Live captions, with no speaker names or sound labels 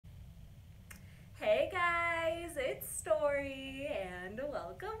Storee, and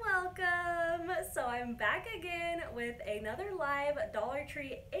welcome. So I'm back again with another live Dollar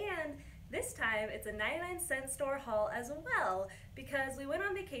Tree, and this time it's a 99-cent store haul as well because we went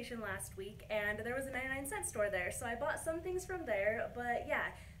on vacation last week and there was a 99-cent store there, so I bought some things from there. But yeah,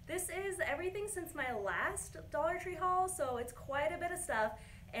 this is everything since my last Dollar Tree haul, so it's quite a bit of stuff,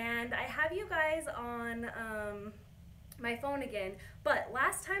 and I have you guys on my phone again, but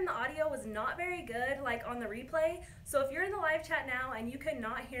last time the audio was not very good, like on the replay. So if you're in the live chat now and you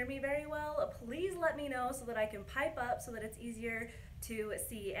cannot hear me very well, please let me know so that I can pipe up so that it's easier to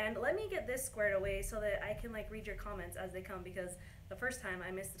see. And let me get this squared away so that I can like read your comments as they come, because the first time I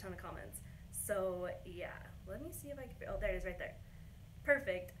missed a ton of comments. So yeah, let me see if I can, oh, there it is right there.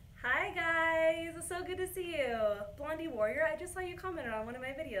 Perfect. Hi guys, so good to see you. Blondie Warrior, I just saw you commented on one of my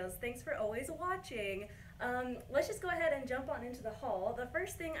videos. Thanks for always watching. Let's just go ahead and jump on into the haul. The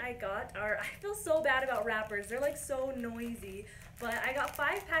first thing I got are, I feel so bad about wrappers, they're like so noisy, but I got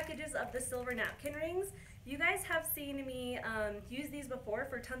 5 packages of the silver napkin rings. You guys have seen me use these before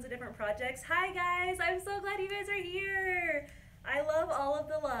for tons of different projects. Hi guys, I'm so glad you guys are here. I love all of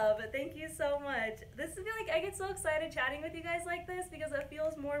the love. Thank you so much. This is like, I get so excited chatting with you guys like this because it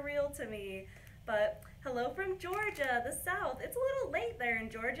feels more real to me. But hello from Georgia, the South. It's a little late there in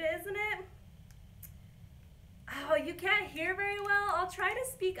Georgia, isn't it? Oh, you can't hear very well? I'll try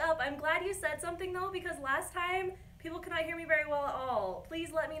to speak up. I'm glad you said something though, because last time people could not hear me very well at all.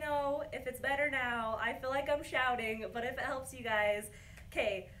 Please let me know if it's better now. I feel like I'm shouting, but if it helps you guys.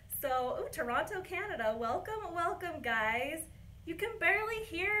 Okay, so, ooh, Toronto, Canada. Welcome guys. You can barely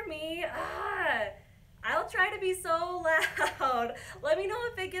hear me. I'll try to be so loud. Let me know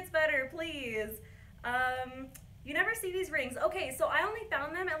if it gets better, please. You never see these rings. Okay, so I only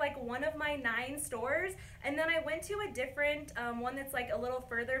found them at like one of my 9 stores, and then I went to a different one that's like a little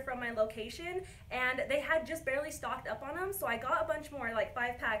further from my location, and they had just barely stocked up on them, so I got a bunch more, like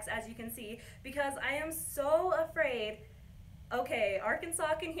 5 packs as you can see, because I am so afraid. Okay,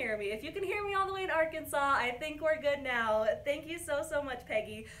 Arkansas can hear me. If you can hear me all the way in Arkansas, I think we're good now. Thank you so much,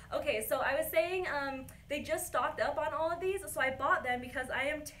 Peggy. Okay, so I was saying they just stocked up on all of these, so I bought them because I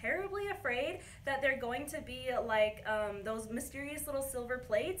am terribly afraid that they're going to be like those mysterious little silver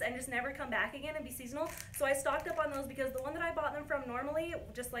plates and just never come back again and be seasonal. So I stocked up on those because the one that I bought them from normally,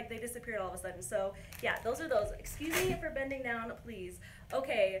 just like they disappeared all of a sudden. So yeah, those are those. Excuse me for bending down, please.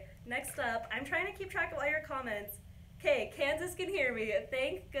 Okay, next up, I'm trying to keep track of all your comments. Okay, Kansas can hear me.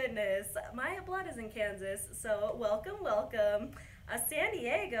 Thank goodness. My blood is in Kansas, so welcome. San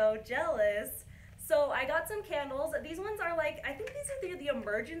Diego, jealous. So I got some candles. These ones are like, I think these are the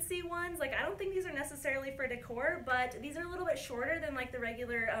emergency ones. Like, I don't think these are necessarily for decor, but these are a little bit shorter than like the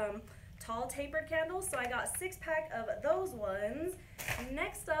regular tall tapered candles. So I got a 6-pack of those ones.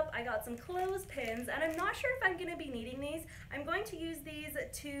 Next up, I got some clothespins, and I'm not sure if I'm gonna be needing these. I'm going to use these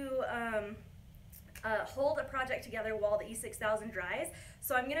to hold a project together while the E6000 dries.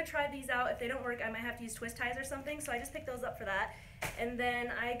 So I'm gonna try these out. If they don't work, I might have to use twist ties or something. So I just picked those up for that. And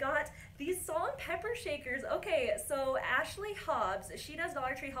then I got these salt and pepper shakers. Okay, so Ashley Hobbs, she does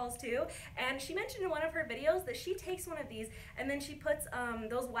Dollar Tree hauls too, and she mentioned in one of her videos that she takes one of these and then she puts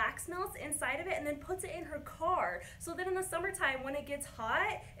those wax melts inside of it and then puts it in her car. So then in the summertime when it gets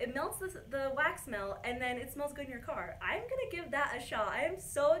hot, it melts the wax melt and then it smells good in your car. I'm gonna give that a shot. I am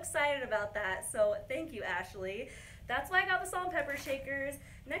so excited about that. So thank you, Ashley. That's why I got the salt and pepper shakers.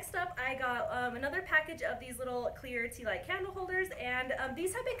 Next up, I got another package of these little clear tea light candle holders, and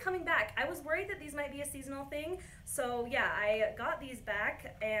these have been coming back. I was worried that these might be a seasonal thing, so yeah, I got these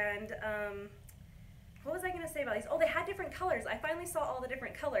back, and what was I gonna say about these? Oh, they had different colors. I finally saw all the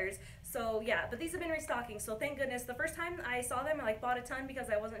different colors. So yeah, but these have been restocking, so thank goodness. The first time I saw them, I like bought a ton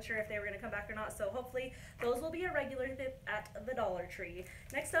because I wasn't sure if they were gonna come back or not. So hopefully those will be a regular thing at the Dollar Tree.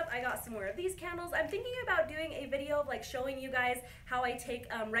 Next up, I got some more of these candles. I'm thinking about doing a video of like showing you guys how I take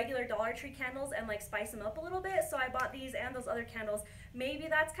regular Dollar Tree candles and like spice them up a little bit. So I bought these and those other candles. Maybe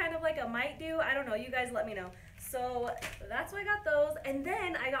that's kind of like a might do. I don't know. You guys let me know. So that's why I got those, and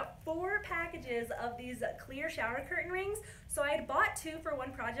then I got 4 packages of these clear shower curtain rings. So I had bought 2 for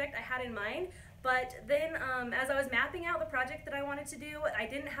one project I had in mind, but then as I was mapping out the project that I wanted to do, I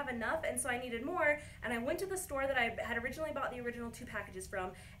didn't have enough, and so I needed more, and I went to the store that I had originally bought the original 2 packages from,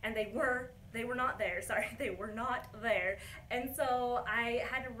 and they were not there. Sorry, they were not there. And so I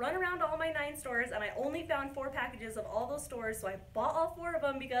had to run around all my 9 stores, and I only found 4 packages of all those stores, so I bought all 4 of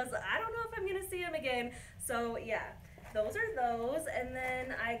them because I don't know if I'm gonna see them again. So yeah, those are those. And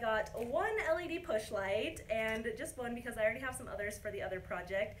then I got 1 LED push light, and just 1 because I already have some others for the other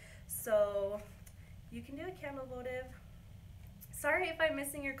project. So you can do a candle votive. Sorry if I'm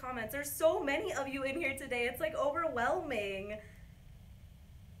missing your comments. There's so many of you in here today. It's like overwhelming.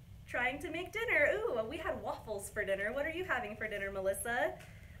 Trying to make dinner. Ooh, we had waffles for dinner. What are you having for dinner, Melissa?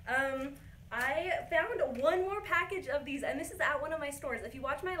 I found one more package of these, and this is at one of my stores. If you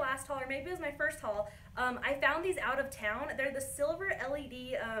watch my last haul, or maybe it was my first haul, I found these out of town. They're the silver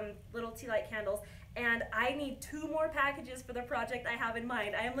LED little tea light candles, and I need 2 more packages for the project I have in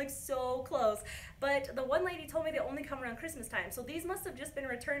mind. I am like so close, but the one lady told me they only come around Christmas time, so these must have just been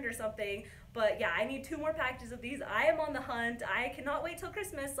returned or something. But yeah, I need 2 more packages of these. I am on the hunt. I cannot wait till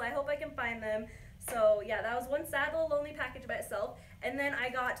Christmas, so I hope I can find them. So yeah, that was one sad little lonely package by itself. And then I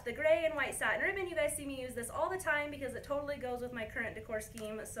got the gray and white satin ribbon. You guys see me use this all the time because it totally goes with my current decor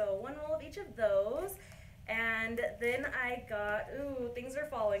scheme. So 1 roll of each of those. And then I got, ooh, things are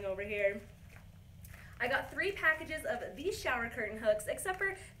falling over here. I got 3 packages of these shower curtain hooks, except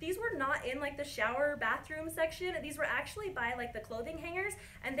for these were not in like the shower bathroom section. These were actually by like the clothing hangers,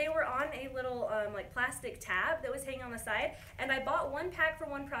 and they were on a little like plastic tab that was hanging on the side. And I bought 1 pack for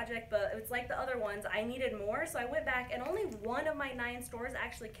 1 project, but it's like the other ones, I needed more, so I went back, and only 1 of my 9 stores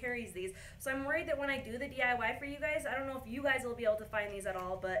actually carries these. So I'm worried that when I do the DIY for you guys, I don't know if you guys will be able to find these at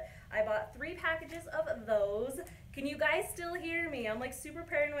all, but I bought 3 packages of those. Can you guys still hear me? I'm like super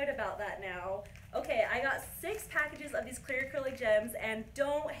paranoid about that now. Okay, I got 6 packages of these clear acrylic gems, and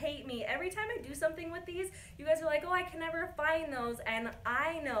don't hate me. Every time I do something with these, you guys are like, oh, I can never find those, and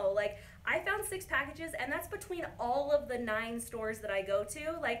I know, like, I found 6 packages, and that's between all of the 9 stores that I go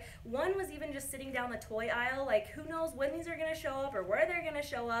to. Like, one was even just sitting down the toy aisle. Like, who knows when these are gonna show up or where they're gonna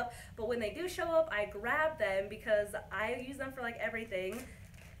show up, but when they do show up, I grab them because I use them for like everything.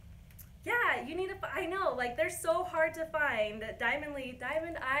 Yeah, you need to, I know, like, they're so hard to find. Diamond Lee,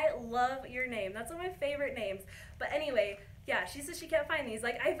 Diamond, I love your name. That's one of my favorite names. But anyway, yeah, she says she can't find these.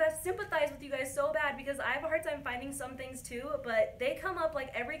 Like, I've sympathized with you guys so bad because I have a hard time finding some things too, but they come up like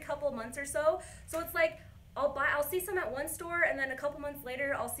every couple months or so. So it's like, I'll see some at one store, and then a couple months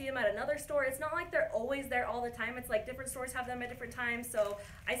later I'll see them at another store. It's not like they're always there all the time. It's like different stores have them at different times. So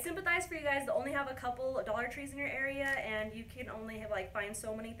I sympathize for you guys that only have a couple Dollar Trees in your area, and you can only have like find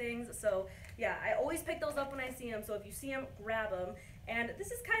so many things. So yeah, I always pick those up when I see them. So if you see them, grab them. And this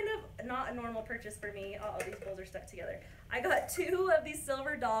is kind of not a normal purchase for me. Oh, these bowls are stuck together. I got 2 of these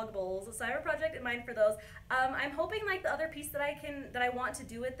silver dog bowls, so I have a project in mind for those. I'm hoping like the other piece that I want to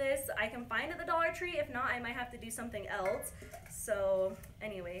do with this, I can find at the Dollar Tree. If not, I might have to do something else. So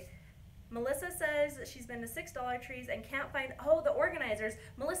anyway, Melissa says she's been to 6 Dollar Trees and can't find, oh, the organizers.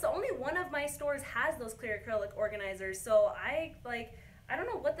 Melissa, only one of my stores has those clear acrylic organizers, so I don't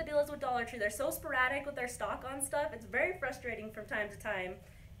know what the deal is with Dollar Tree. They're so sporadic with their stock on stuff. It's very frustrating from time to time.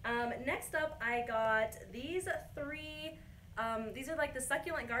 Next up, I got these 3, these are like the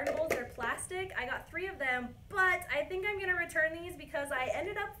succulent garden bowls. They're plastic. I got 3 of them, but I think I'm gonna return these because I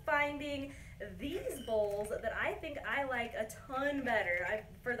ended up finding these bowls that I think I like a ton better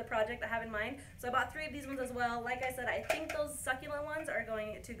for the project I have in mind. So I bought 3 of these ones as well. Like I said, I think those succulent ones are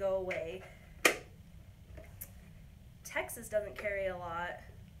going to go away. Texas doesn't carry a lot.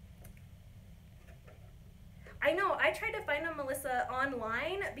 I know, I tried to find them, Melissa,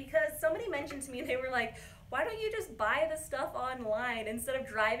 online because somebody mentioned to me, they were like, why don't you just buy the stuff online instead of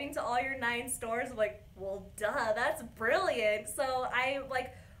driving to all your 9 stores? I'm like, well, duh, that's brilliant. So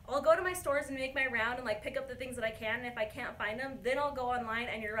I'll go to my stores and make my round and like pick up the things that I can, and if I can't find them, then I'll go online.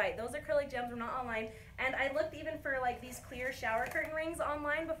 And you're right, those acrylic gems are not online. And I looked even for like these clear shower curtain rings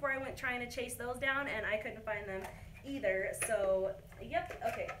online before I went trying to chase those down, and I couldn't find them either. So yep,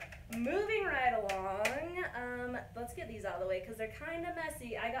 okay, moving right along. Let's get these out of the way because they're kind of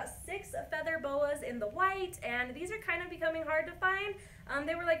messy. I got 6 feather boas in the white, and these are kind of becoming hard to find.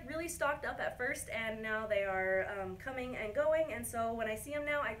 They were like really stocked up at first, and now they are coming and going, and so when I see them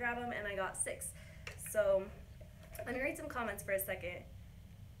now I grab them, and I got 6. So let me read some comments for a second.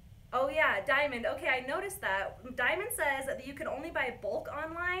 Oh yeah, Diamond. Okay, I noticed that. Diamond says that you can only buy bulk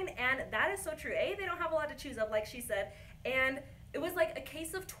online, and that is so true. A, they don't have a lot to choose of, like she said, and it was like a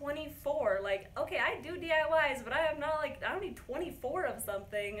case of 24. Like, okay, I do DIYs, but I don't need 24 of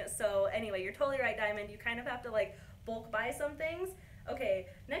something. So anyway, you're totally right, Diamond. You kind of have to like bulk buy some things. Okay,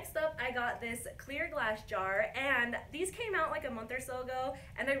 next up I got this clear glass jar, and these came out like a month or so ago,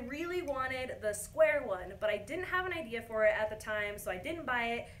 and I really wanted the square one, but I didn't have an idea for it at the time, so I didn't buy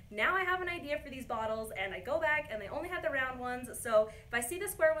it. Now I have an idea for these bottles, and I go back and they only had the round ones, so if I see the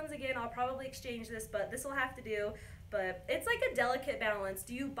square ones again, I'll probably exchange this, but this will have to do. But it's like a delicate balance.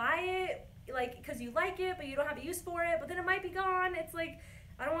 Do you buy it like because you like it but you don't have a use for it, but then it might be gone? It's like,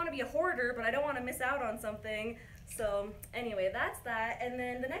 I don't want to be a hoarder, but I don't want to miss out on something. So anyway, that's that. And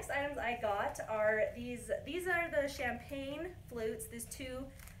then the next items I got are these are the champagne flutes, these two,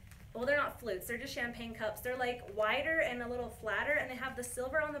 well, they're not flutes, they're just champagne cups. They're like wider and a little flatter, and they have the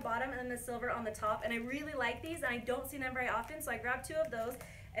silver on the bottom and then the silver on the top, and I really like these, and I don't see them very often, so I grabbed 2 of those.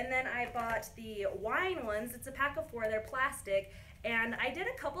 And then I bought the wine ones. It's a pack of 4, they're plastic, and I did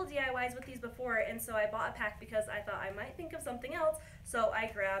a couple DIYs with these before, and so I bought a pack because I thought I might think of something else, so I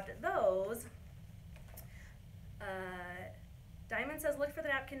grabbed those. Diamond says, look for the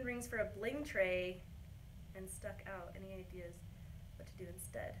napkin rings for a bling tray and stuck out. Any ideas what to do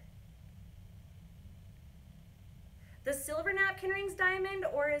instead? The silver napkin rings, Diamond,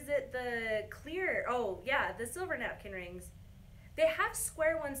 or is it the clear? Oh, yeah, the silver napkin rings. They have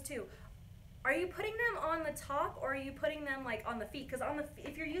square ones too. Are you putting them on the top, or are you putting them like on the feet? Because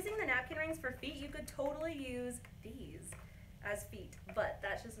if you're using the napkin rings for feet, you could totally use these as feet, but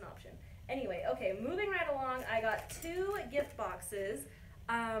that's just an option. Anyway, okay, moving right along, I got 2 gift boxes.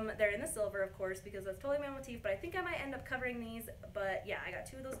 They're in the silver, of course, because that's totally my motif, but I think I might end up covering these. But yeah, I got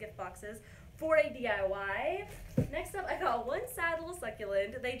 2 of those gift boxes for a DIY. Next up, I got 1 sad little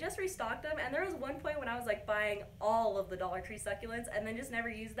succulent. They just restocked them, and there was one point when I was like buying all of the Dollar Tree succulents and then just never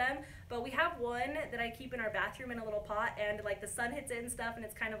used them. But we have one that I keep in our bathroom in a little pot, and like the sun hits it and stuff, and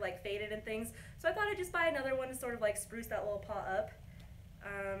it's kind of like faded and things. So I thought I'd just buy another one to sort of like spruce that little pot up.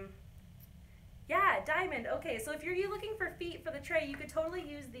 Yeah, Diamond. Okay, so if you're looking for feet for the tray, you could totally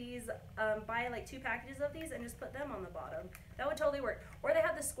use these, buy like 2 packages of these and just put them on the bottom. That would totally work. Or they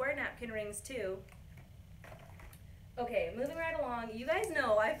have the square napkin rings too. Okay, moving right along. You guys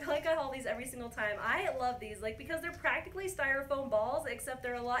know, I feel like I haul these every single time. I love these, like, because they're practically styrofoam balls, except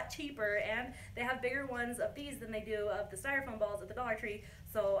they're a lot cheaper, and they have bigger ones of these than they do of the styrofoam balls at the Dollar Tree,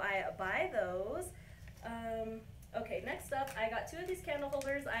 so I buy those. Okay, next up, I got 2 of these candle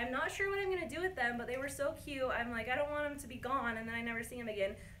holders. I'm not sure what I'm going to do with them, but they were so cute. I'm like, I don't want them to be gone, and then I never see them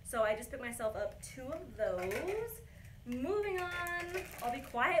again. So I just picked myself up 2 of those. Moving on, I'll be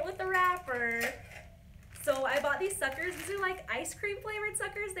quiet with the wrapper. So I bought these suckers. These are like ice cream flavored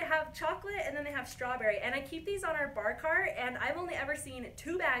suckers. They have chocolate and then they have strawberry. And I keep these on our bar cart, and I've only ever seen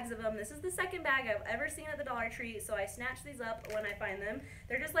 2 bags of them. This is the 2nd bag I've ever seen at the Dollar Tree, so I snatch these up when I find them.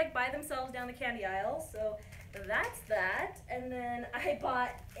 They're just like by themselves down the candy aisle, so that's that. And then I bought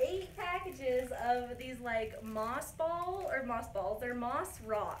 8 packages of these like moss balls. They're moss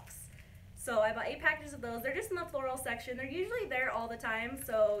rocks. So I bought 8 packages of those. They're just in the floral section. They're usually there all the time,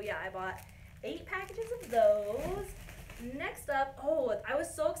 so yeah, I bought 8 packages of those. Next up, oh, I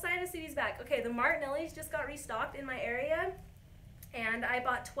was so excited to see these back. Okay, the Martinellis just got restocked in my area, and I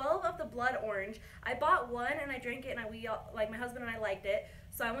bought 12 of the blood orange. I bought one and I drank it, and my husband and I liked it.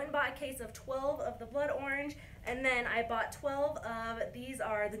 So I went and bought a case of 12 of the blood orange, and then I bought 12 of, these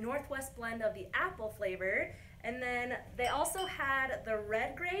are the Northwest blend of the apple flavor. And then they also had the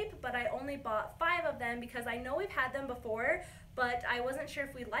red grape, but I only bought 5 of them because I know we've had them before, but I wasn't sure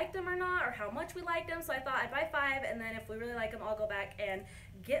if we liked them or not, or how much we liked them, so I thought I'd buy 5, and then if we really like them, I'll go back and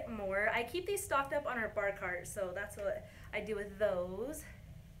get more. I keep these stocked up on our bar cart, so that's what I do with those.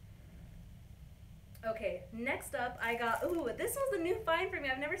 Okay, next up I got, ooh, this was a new find for me.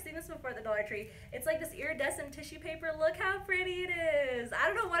 I've never seen this before at the Dollar Tree. It's like this iridescent tissue paper. Look how pretty it is. I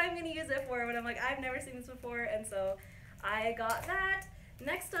don't know what I'm going to use it for, but I'm like, I've never seen this before, and so I got that.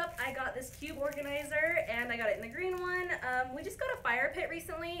 Next up, I got this cube organizer, and I got it in the green one. We just got a fire pit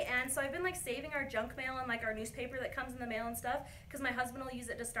recently, and so I've been like saving our junk mail and like our newspaper that comes in the mail and stuff, because my husband will use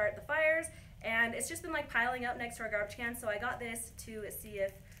it to start the fires, and it's just been like piling up next to our garbage can, so I got this to see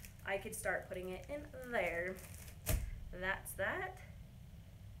if I could start putting it in there. That's that.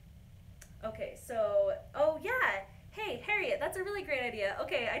 Okay, so, oh yeah, hey Harriet, that's a really great idea.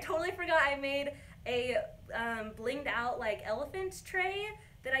 Okay, I totally forgot I made a blinged out like elephant tray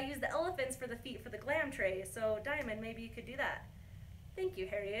that I use the elephants for the feet for the glam tray. So Diamond, maybe you could do that. Thank you,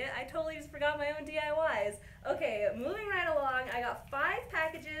 Harriet. I totally just forgot my own DIYs. Okay, moving right along, I got 5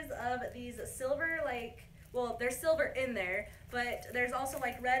 packages of these silver, like, well, there's silver in there, but there's also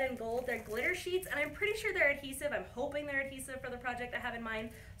like red and gold. They're glitter sheets, and I'm pretty sure they're adhesive. I'm hoping they're adhesive for the project I have in mind.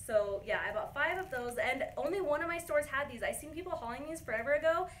 So yeah, I bought 5 of those, and only one of my stores had these. I've seen people hauling these forever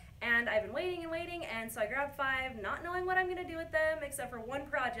ago, and I've been waiting and waiting, and so I grabbed 5, not knowing what I'm gonna do with them except for one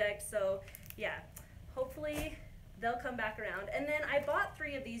project. So yeah, hopefully they'll come back around. And then I bought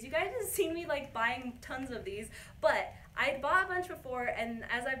 3 of these. You guys have seen me like buying tons of these, but I bought a bunch before, and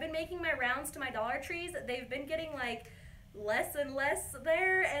as I've been making my rounds to my Dollar Trees, they've been getting like less and less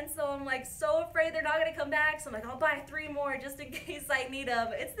there, and so I'm like so afraid they're not gonna come back, so I'm like, I'll buy 3 more just in case I need them.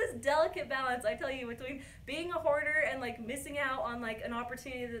 It's this delicate balance, I tell you, between being a hoarder and like missing out on like an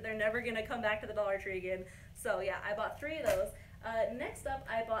opportunity that they're never gonna come back to the Dollar Tree again. So yeah, I bought 3 of those. Next up,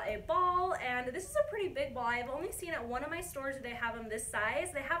 I bought a ball, and this is a pretty big ball. I've only seen at one of my stores where they have them this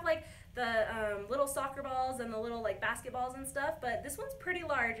size. They have like the little soccer balls and the little like basketballs and stuff, but this one's pretty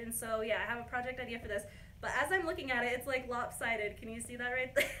large, and so yeah, I have a project idea for this. But as I'm looking at it, it's like lopsided. Can you see that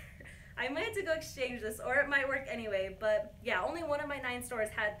right there? I might have to go exchange this, or it might work anyway. But yeah, only one of my 9 stores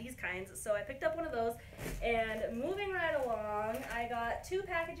had these kinds, so I picked up one of those. And moving right along, I got 2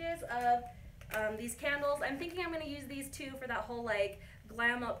 packages of these candles. I'm thinking I'm going to use these 2 for that whole like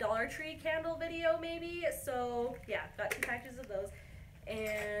glam up Dollar Tree candle video maybe. So yeah, got 2 packages of those.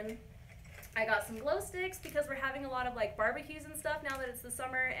 And I got some glow sticks because we're having a lot of like barbecues and stuff now that it's the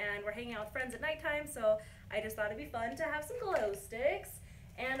summer and we're hanging out with friends at nighttime, so I just thought it'd be fun to have some glow sticks.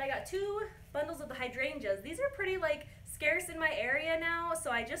 And I got 2 bundles of the hydrangeas. These are pretty like scarce in my area now, so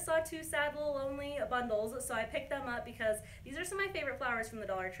I just saw 2 sad little lonely bundles, so I picked them up because these are some of my favorite flowers from the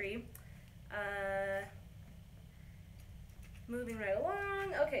Dollar Tree. Moving right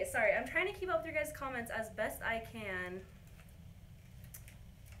along. Okay, sorry, I'm trying to keep up with your guys' comments as best I can.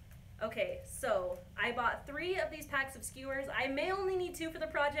 Okay, so I bought 3 of these packs of skewers. I may only need 2 for the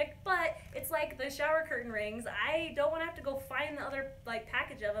project, but it's like the shower curtain rings. I don't want to have to go find the other like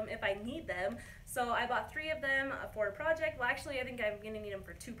package of them if I need them. So I bought 3 of them for a project. Well, actually, I think I'm going to need them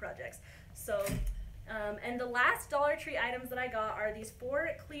for 2 projects. So, and the last Dollar Tree items that I got are these 4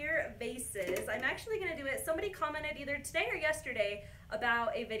 clear vases. I'm actually going to do it. Somebody commented either today or yesterday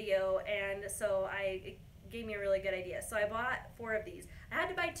about a video, and so it gave me a really good idea. So I bought 4 of these. I had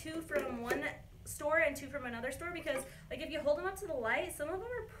to buy 2 from one store and 2 from another store because like if you hold them up to the light, some of them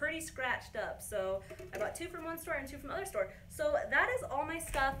are pretty scratched up. So I bought 2 from one store and 2 from the other store. So that is all my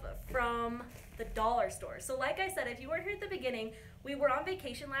stuff from the dollar store. So like I said, if you weren't here at the beginning, we were on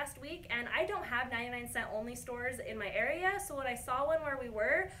vacation last week and I don't have 99-cent only stores in my area. So when I saw one where we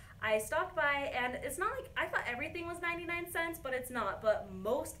were, I stopped by, and it's not like I thought everything was 99 cents, but it's not. But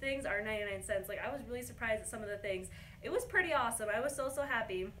most things are 99 cents. Like I was really surprised at some of the things. It was pretty awesome. I was so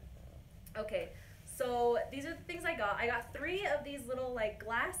happy. Okay, so these are the things I got. I got 3 of these little like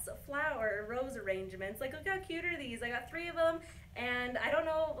glass flower rose arrangements. Like look how cute are these. I got 3 of them, and I don't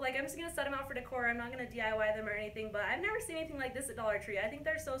know, like I'm just gonna set them out for decor. I'm not gonna DIY them or anything, but I've never seen anything like this at Dollar Tree. I think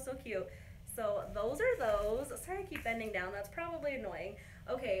they're so cute. So those are those. Sorry I keep bending down. That's probably annoying.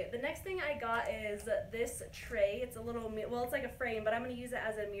 Okay, the next thing I got is this tray. It's a little, well, it's like a frame, but I'm going to use it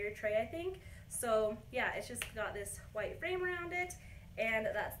as a mirror tray, I think. So yeah, it's just got this white frame around it, and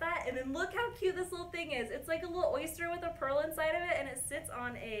that's that. And then look how cute this little thing is. It's like a little oyster with a pearl inside of it, and it sits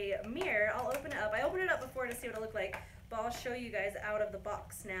on a mirror. I'll open it up. I opened it up before to see what it looked like, but I'll show you guys out of the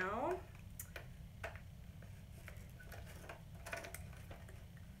box now.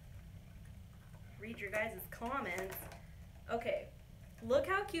 Read your guys' comments. Okay, look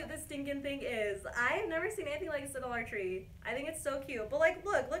how cute this stinking thing is. I have never seen anything like this at Dollar Tree. I think it's so cute. But like,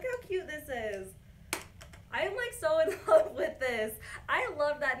 look how cute this is. I am like so in love with this. I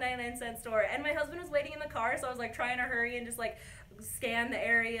love that 99-cent store. And my husband was waiting in the car, so I was like trying to hurry and just like scan the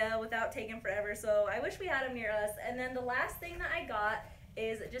area without taking forever. So I wish we had him near us. And then the last thing that I got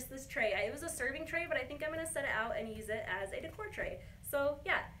is just this tray. It was a serving tray, but I think I'm gonna set it out and use it as a decor tray. So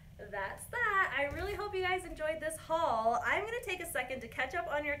yeah, that's that. I really hope you guys enjoyed this haul. I'm gonna take a second to catch up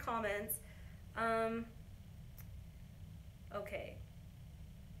on your comments. Okay.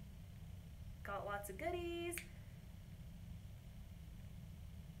 Got lots of goodies.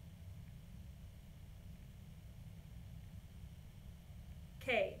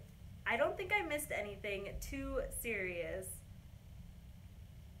 Okay, I don't think I missed anything too serious.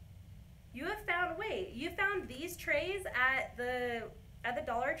 You have found, wait, you found these trays at the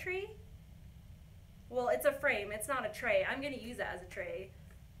Dollar Tree? Well, it's a frame, it's not a tray. I'm gonna use it as a tray,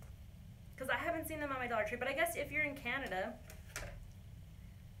 because I haven't seen them on my Dollar Tree, but I guess if you're in Canada.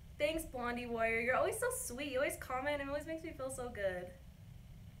 Thanks, Blondie Warrior. You're always so sweet. You always comment, and it always makes me feel so good.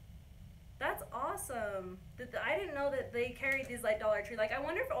 That's awesome. I didn't know that they carried these like Dollar Tree. Like, I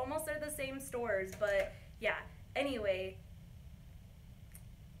wonder if almost they're the same stores, but yeah. Anyway,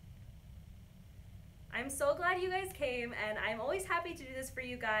 I'm so glad you guys came, and I'm always happy to do this for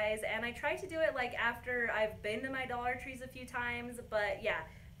you guys, and I try to do it like after I've been to my Dollar Trees a few times, but yeah.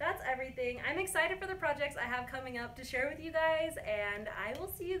 That's everything. I'm excited for the projects I have coming up to share with you guys, and I will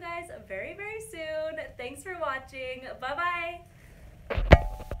see you guys very soon. Thanks for watching. Bye-bye.